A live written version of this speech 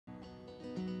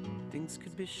Things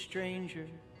could be stranger,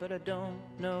 but I don't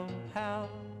know how.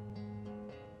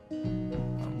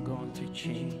 I'm going through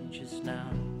changes now.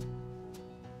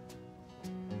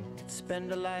 Could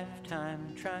spend a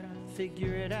lifetime trying to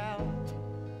figure it out.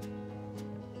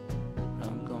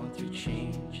 I'm going through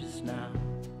changes now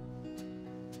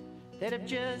that have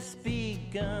just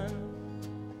begun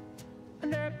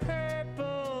under a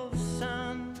purple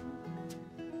sun.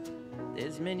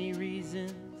 There's many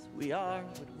reasons we are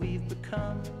what we've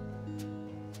become.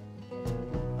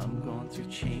 I'm going through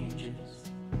changes,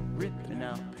 ripping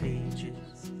out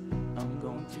pages. I'm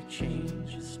going through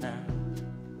changes now.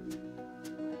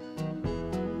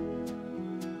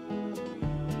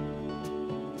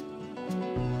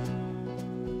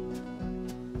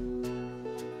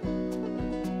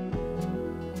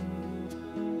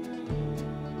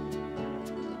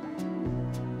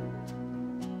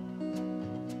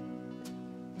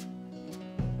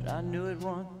 But I knew it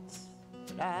once,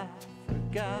 but I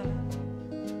forgot.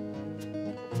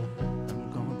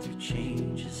 I'm going through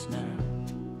changes now.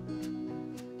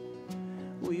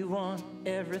 We want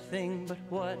everything but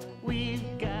what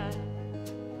we've got.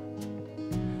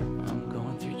 I'm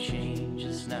going through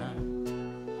changes now.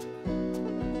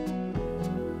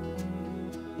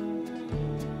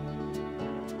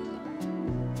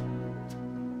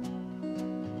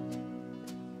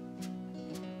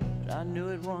 But I knew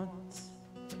it once,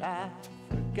 but I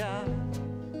forgot.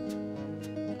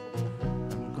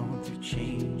 I'm going through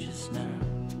changes now.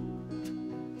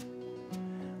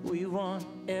 We want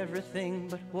everything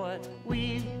but what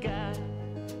we've got.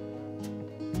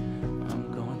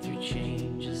 I'm going through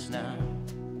changes now.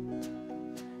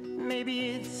 Maybe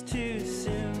it's too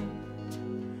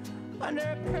soon under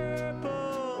a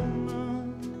purple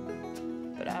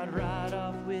moon, but I'd ride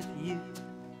off with you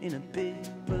in a big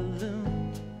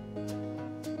balloon.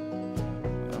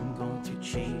 I'm going through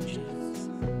changes,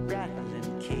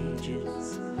 rattling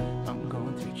cages. I'm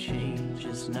going through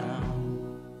changes now.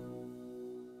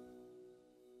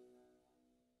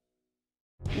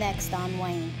 Next on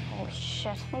Wayne. Holy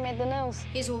shit, we made the news.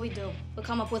 Here's what we do. We'll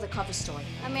come up with a cover story.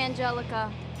 I'm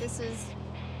Angelica. This is...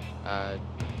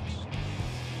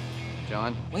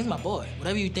 John? Wayne's my boy.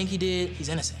 Whatever you think he did, he's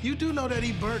innocent. You do know that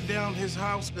he burnt down his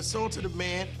house, assaulted a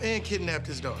man, and kidnapped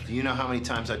his daughter. Do you know how many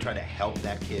times I tried to help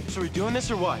that kid? So are we doing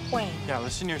this or what? Wayne. Yeah,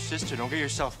 listen to your sister. Don't get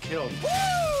yourself killed.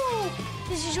 Woo!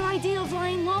 This is your idea of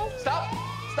lying low? Stop!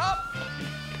 Stop!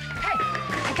 Hey,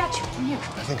 I got you. Come here.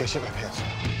 I think I shit my pants.